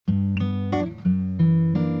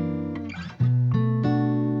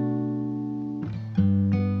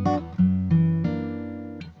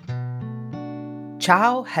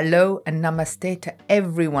Ciao, hello, and namaste to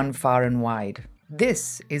everyone far and wide.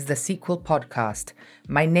 This is the Sequel Podcast.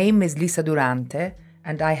 My name is Lisa Durante,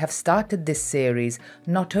 and I have started this series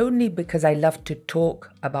not only because I love to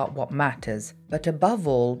talk about what matters, but above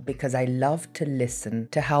all because I love to listen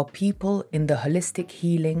to how people in the holistic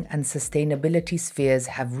healing and sustainability spheres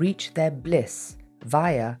have reached their bliss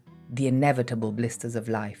via the inevitable blisters of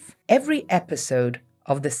life. Every episode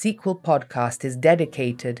of the Sequel Podcast is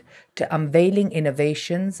dedicated to unveiling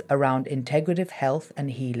innovations around integrative health and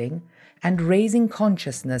healing and raising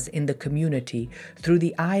consciousness in the community through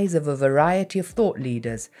the eyes of a variety of thought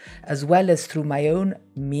leaders, as well as through my own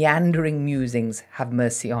meandering musings, have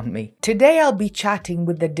mercy on me. Today I'll be chatting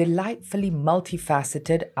with the delightfully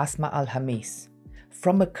multifaceted Asma Al-Hamis.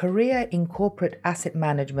 From a career in corporate asset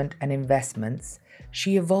management and investments,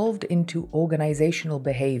 she evolved into organizational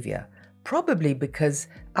behavior, probably because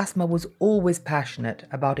Asma was always passionate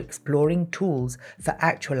about exploring tools for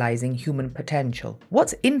actualizing human potential.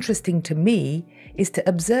 What's interesting to me is to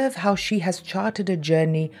observe how she has charted a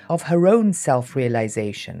journey of her own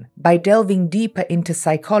self-realization by delving deeper into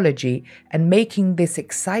psychology and making this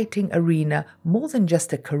exciting arena more than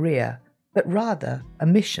just a career, but rather a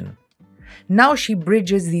mission. Now she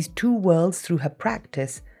bridges these two worlds through her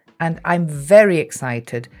practice, and I'm very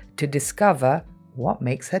excited to discover what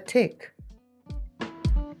makes her tick.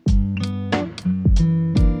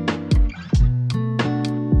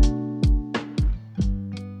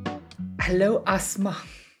 Hello, Asma.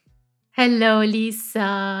 Hello,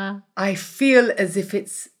 Lisa. I feel as if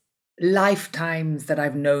it's lifetimes that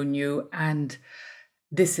I've known you, and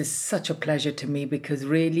this is such a pleasure to me because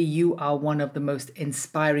really you are one of the most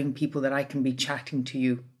inspiring people that I can be chatting to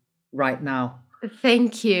you right now.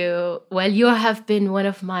 Thank you. Well, you have been one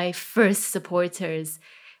of my first supporters,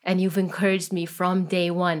 and you've encouraged me from day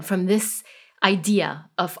one, from this idea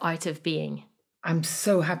of art of being. I'm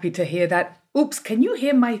so happy to hear that. Oops, can you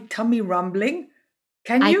hear my tummy rumbling?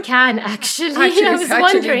 Can you? I can actually. I was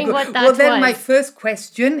wondering good. what that was. Well, then was. my first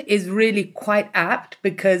question is really quite apt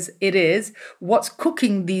because it is, what's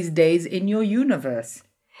cooking these days in your universe?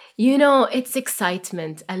 You know, it's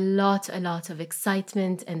excitement, a lot of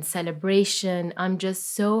excitement and celebration. I'm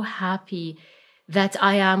just so happy that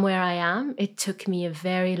I am where I am. It took me a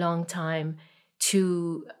very long time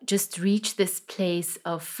to just reach this place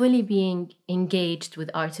of fully being engaged with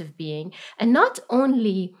art of being, and not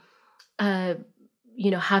only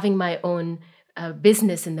having my own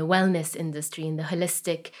business in the wellness industry, in the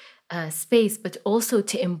holistic space, but also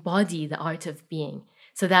to embody the art of being.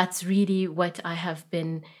 So that's really what I have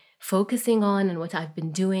been focusing on, and what I've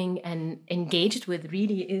been doing and engaged with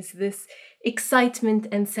really is this excitement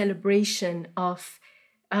and celebration of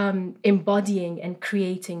embodying and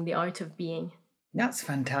creating the art of being. That's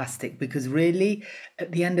fantastic, because really,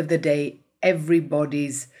 at the end of the day,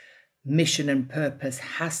 everybody's mission and purpose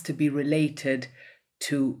has to be related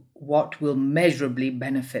to what will measurably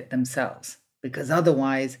benefit themselves, because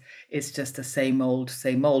otherwise it's just the same old,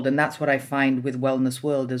 same old. And that's what I find with Wellness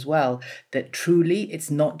World as well, that truly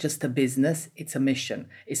it's not just a business, it's a mission.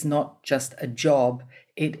 It's not just a job,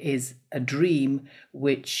 it is a dream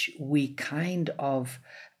which we kind of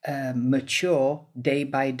mature day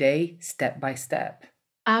by day, step by step.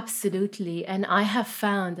 Absolutely. And I have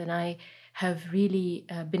found, and I have really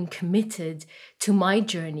been committed to my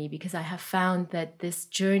journey, because I have found that this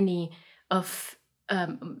journey of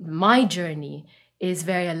my journey is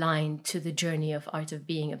very aligned to the journey of art of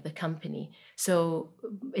being of the company. So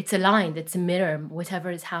it's aligned, it's a mirror, whatever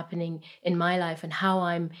is happening in my life and how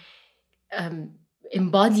I'm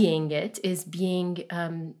embodying it is being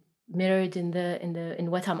mirrored in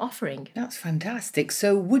what I'm offering. That's fantastic.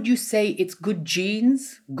 So would you say it's good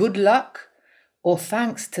genes, good luck, or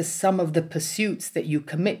thanks to some of the pursuits that you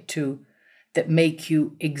commit to that make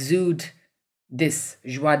you exude this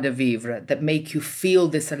joie de vivre, that make you feel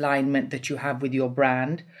this alignment that you have with your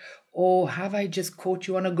brand? Or have I just caught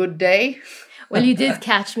you on a good day? Well, you did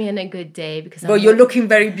catch me on a good day, because you're looking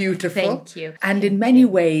very beautiful. Thank you. And in many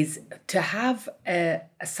ways, to have a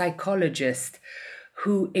psychologist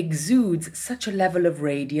who exudes such a level of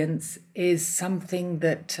radiance is something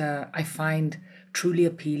that I find truly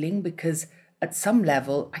appealing, because at some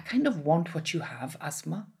level, I kind of want what you have,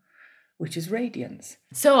 Asma, which is radiance.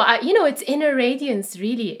 So, it's inner radiance,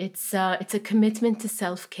 really. It's a commitment to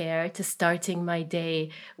self-care, to starting my day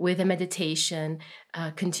with a meditation,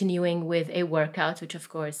 continuing with a workout, which, of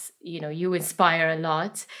course, you inspire a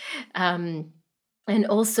lot. And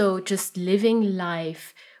also just living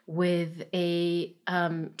life with a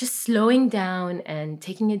just slowing down and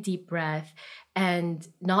taking a deep breath and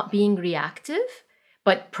not being reactive,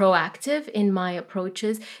 but proactive in my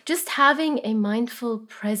approaches, just having a mindful,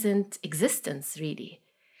 present existence, really.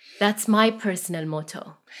 That's my personal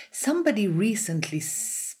motto. Somebody recently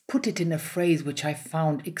put it in a phrase which I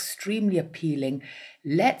found extremely appealing.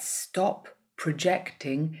 Let's stop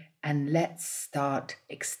projecting and let's start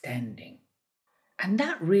extending. And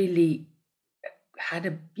that really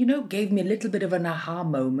gave me a little bit of an aha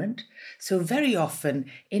moment. So very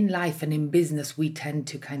often in life and in business, we tend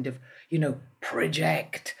to kind of,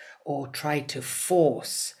 project or try to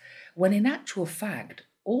force, when in actual fact,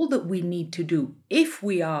 all that we need to do, if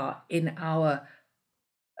we are in our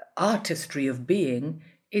artistry of being,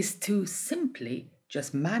 is to simply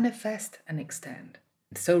just manifest and extend.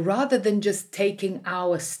 So rather than just taking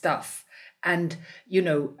our stuff and,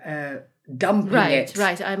 dumping it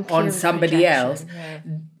I'm on somebody else, yeah.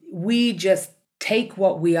 we just take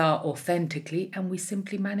what we are authentically and we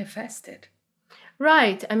simply manifest it.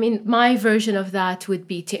 Right. I mean, my version of that would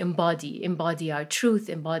be to embody our truth,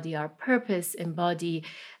 embody our purpose, embody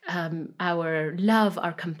our love,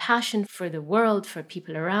 our compassion for the world, for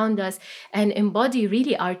people around us, and embody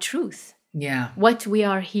really our truth. Yeah. What we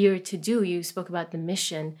are here to do. You spoke about the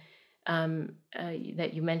mission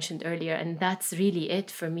that you mentioned earlier, and that's really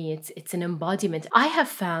it for me. It's an embodiment. I have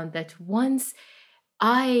found that once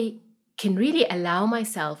I can really allow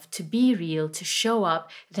myself to be real, to show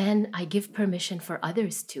up, then I give permission for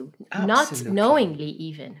others to, Absolutely. not knowingly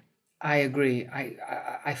even. I agree.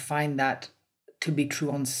 I find that to be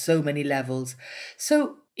true on so many levels.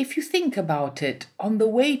 So if you think about it, on the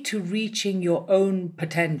way to reaching your own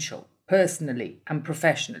potential, personally and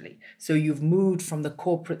professionally, so you've moved from the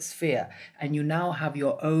corporate sphere and you now have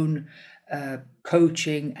your own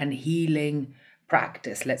coaching and healing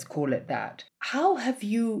practice, let's call it that. How have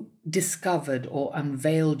you discovered or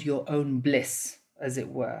unveiled your own bliss, as it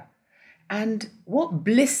were? And what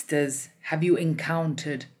blisters have you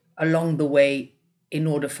encountered along the way in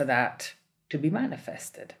order for that to be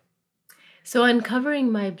manifested? So,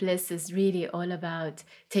 uncovering my bliss is really all about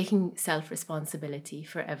taking self-responsibility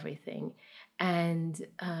for everything and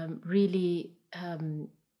really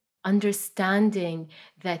understanding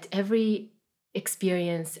that every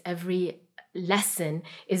experience, every lesson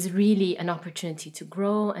is really an opportunity to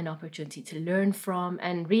grow, an opportunity to learn from,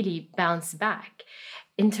 and really bounce back.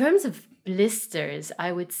 In terms of blisters,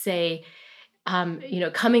 I would say,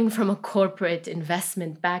 coming from a corporate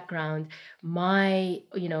investment background, my,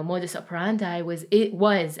 modus operandi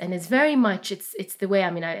was, and it's very much, it's the way,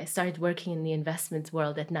 I started working in the investment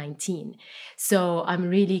world at 19. So I'm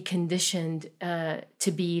really conditioned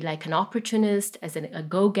to be like an opportunist, as a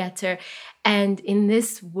go-getter. And in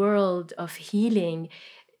this world of healing,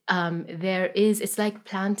 it's like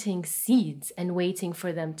planting seeds and waiting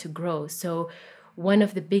for them to grow. So one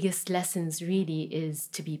of the biggest lessons really is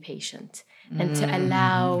to be patient and to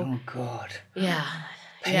allow. Oh God. Yeah.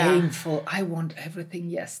 Painful. I want everything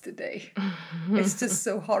yesterday. It's just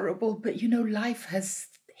so horrible. But life has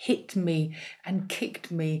hit me and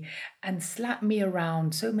kicked me and slapped me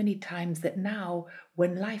around so many times that now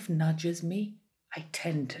when life nudges me, I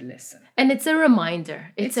tend to listen. And it's a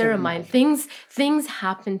reminder. It's a reminder. Things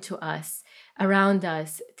happen to us, around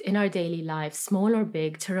us, in our daily lives, small or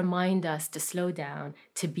big, to remind us to slow down,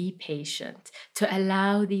 to be patient, to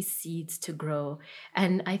allow these seeds to grow.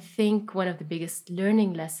 And I think one of the biggest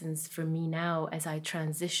learning lessons for me now, as I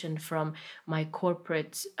transition from my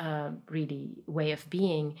corporate really way of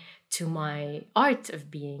being to my art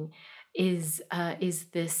of being, is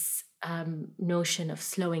this notion of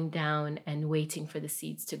slowing down and waiting for the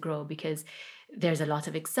seeds to grow, because there's a lot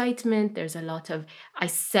of excitement. I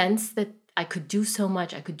sense that I could do so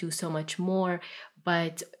much, I could do so much more,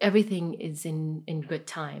 but everything is in good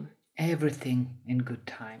time. Everything in good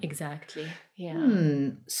time. Exactly.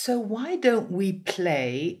 Yeah. So why don't we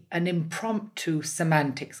play an impromptu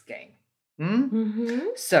semantics game?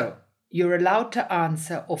 So you're allowed to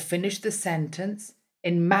answer or finish the sentence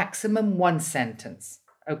in maximum one sentence.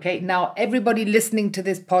 Okay, now everybody listening to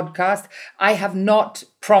this podcast, I have not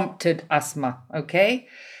prompted Asma, okay?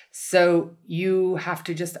 So you have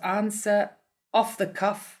to just answer off the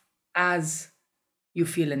cuff as you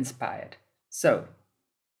feel inspired. So,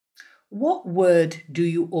 what word do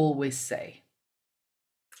you always say?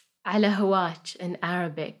 Ala hawaj in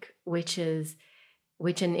Arabic, which in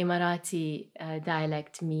Emirati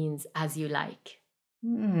dialect means as you like.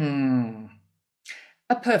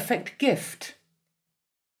 A perfect gift.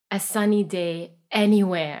 A sunny day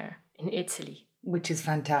anywhere in Italy. Which is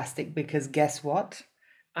fantastic because guess what?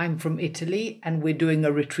 I'm from Italy and we're doing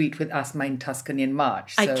a retreat with Asma in Tuscany in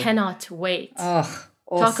March. So. I cannot wait. Oh,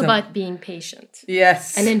 awesome. Talk about being patient.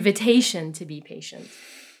 Yes. An invitation to be patient.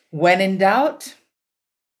 When in doubt,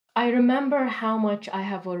 I remember how much I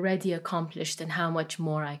have already accomplished and how much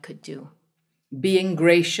more I could do. Being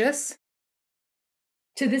gracious.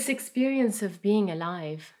 To this experience of being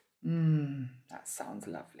alive. That sounds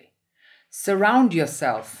lovely. Surround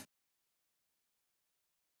yourself.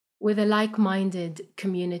 With a like-minded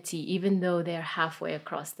community, even though they're halfway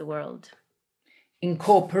across the world.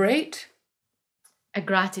 Incorporate. A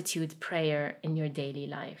gratitude prayer in your daily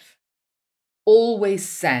life. Always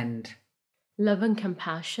send. Love and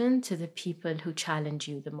compassion to the people who challenge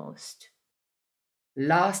you the most.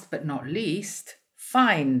 Last but not least,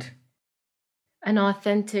 find. An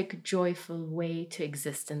authentic, joyful way to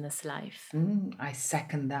exist in this life. I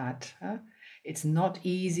second that. It's not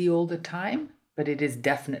easy all the time, but it is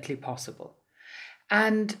definitely possible.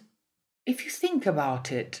 And if you think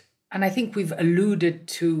about it, and I think we've alluded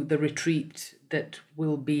to the retreat that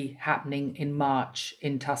will be happening in March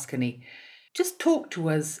in Tuscany, just talk to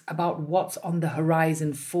us about what's on the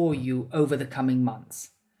horizon for you over the coming months.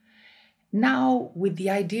 Now, with the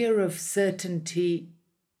idea of certainty,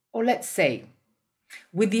 or let's say,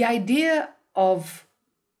 with the idea of,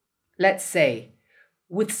 let's say,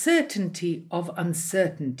 with certainty of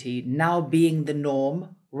uncertainty now being the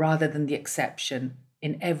norm rather than the exception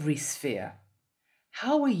in every sphere,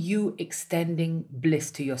 how are you extending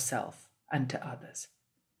bliss to yourself and to others?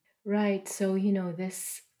 Right. So,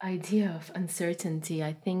 this idea of uncertainty,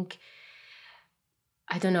 I think,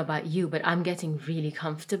 I don't know about you, but I'm getting really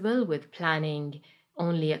comfortable with planning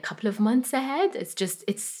only a couple of months ahead.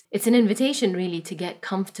 It's an invitation really to get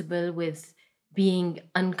comfortable with being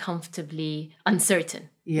uncomfortably uncertain,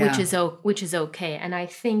 Yeah. which is okay. And I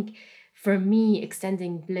think for me,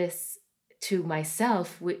 extending bliss to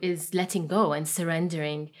myself is letting go and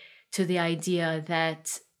surrendering to the idea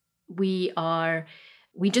that we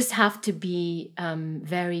just have to be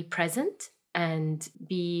very present and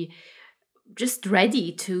be just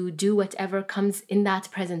ready to do whatever comes in that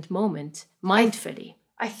present moment mindfully.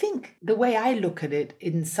 I think the way I look at it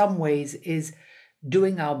in some ways is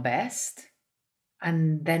doing our best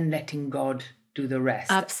and then letting God do the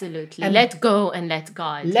rest. Absolutely. And let go and let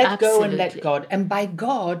God. let go and let Absolutely. God. And by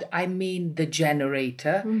God, I mean the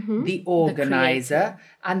generator, the The organizer,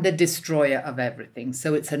 and the destroyer of everything.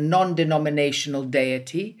 So it's a non-denominational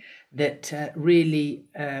deity that really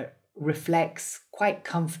reflects quite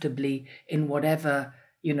comfortably in whatever,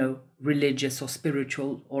 religious or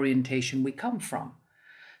spiritual orientation we come from.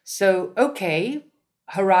 So, okay,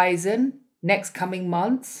 horizon, next coming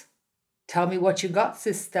months. Tell me what you got,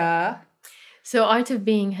 sister. So Art of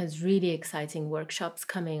Being has really exciting workshops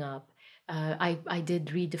coming up. I did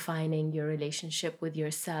redefining your relationship with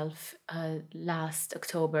yourself last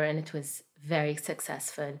October, and it was very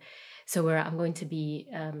successful. So I'm going to be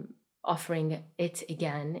offering it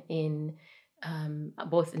again in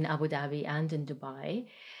both in Abu Dhabi and in Dubai.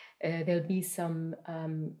 There'll be some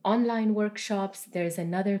online workshops. There's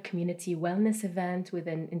another community wellness event with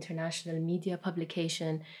an international media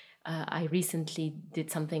publication. I recently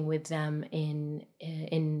did something with them in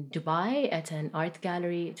Dubai at an art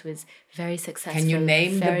gallery. It was very successful. Can you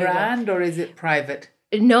name the brand or is it private?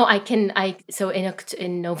 No, I can. So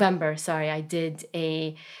in November, sorry, I did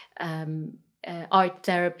a art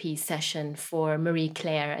therapy session for Marie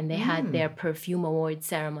Claire, and they had their perfume award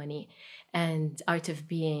ceremony. And Art of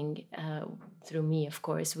Being, through me, of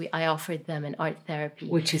course, I offered them an art therapy,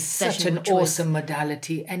 which is such an awesome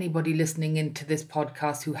modality. Anybody listening into this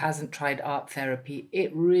podcast who hasn't tried art therapy,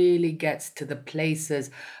 it really gets to the places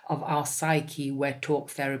of our psyche where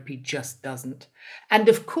talk therapy just doesn't. And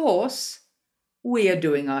of course, we are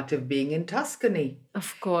doing Art of Being in Tuscany.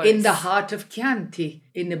 Of course. In the heart of Chianti,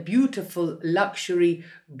 in a beautiful luxury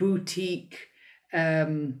boutique,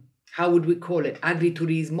 how would we call it?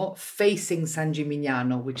 Agriturismo, facing San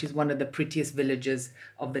Gimignano, which is one of the prettiest villages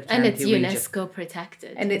of the Chianti region. And it's UNESCO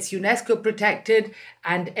protected. And it's UNESCO protected.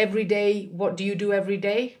 And every day, what do you do every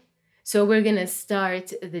day? So we're going to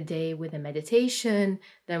start the day with a meditation.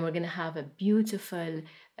 Then we're going to have a beautiful,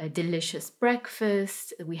 delicious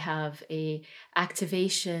breakfast. We have a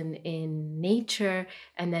activation in nature.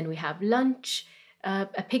 And then we have lunch,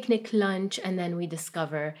 a picnic lunch. And then we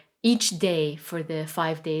discover each day for the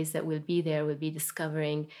 5 days that we'll be there, we'll be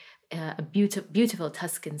discovering beautiful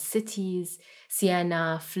Tuscan cities,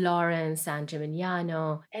 Siena, Florence, San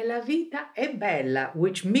Gimignano. E la vita è bella,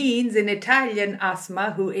 which means in Italian,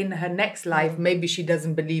 Asma, who in her next life, maybe she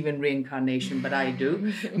doesn't believe in reincarnation, but I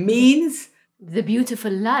do, means... the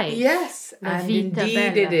beautiful life. Yes, and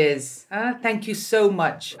indeed it is. Thank you so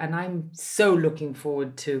much. And I'm so looking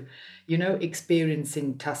forward to,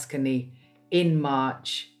 experiencing Tuscany in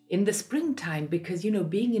March in the springtime, because,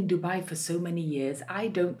 being in Dubai for so many years, I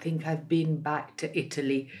don't think I've been back to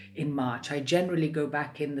Italy in March. I generally go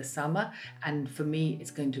back in the summer, and for me,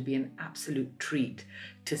 it's going to be an absolute treat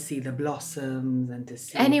to see the blossoms and to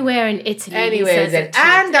see... Anywhere in Italy.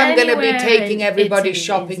 And I'm going to be taking everybody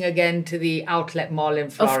shopping again to the outlet mall in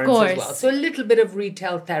Florence as well. So a little bit of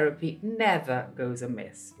retail therapy never goes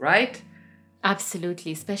amiss, right?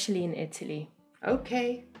 Absolutely, especially in Italy.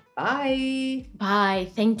 Okay. Bye.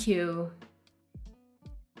 Bye. Thank you.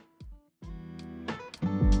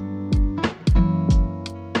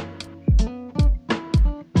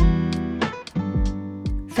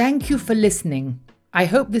 Thank you for listening. I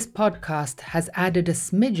hope this podcast has added a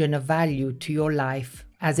smidgen of value to your life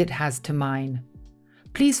as it has to mine.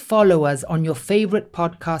 Please follow us on your favorite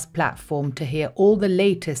podcast platform to hear all the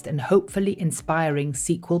latest and hopefully inspiring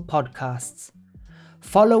sequel podcasts.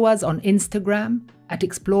 Follow us on Instagram at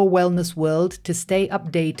Explore Wellness World to stay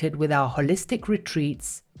updated with our holistic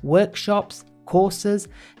retreats, workshops, courses,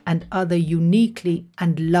 and other uniquely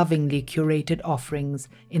and lovingly curated offerings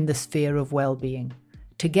in the sphere of well-being.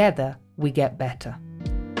 Together, we get better.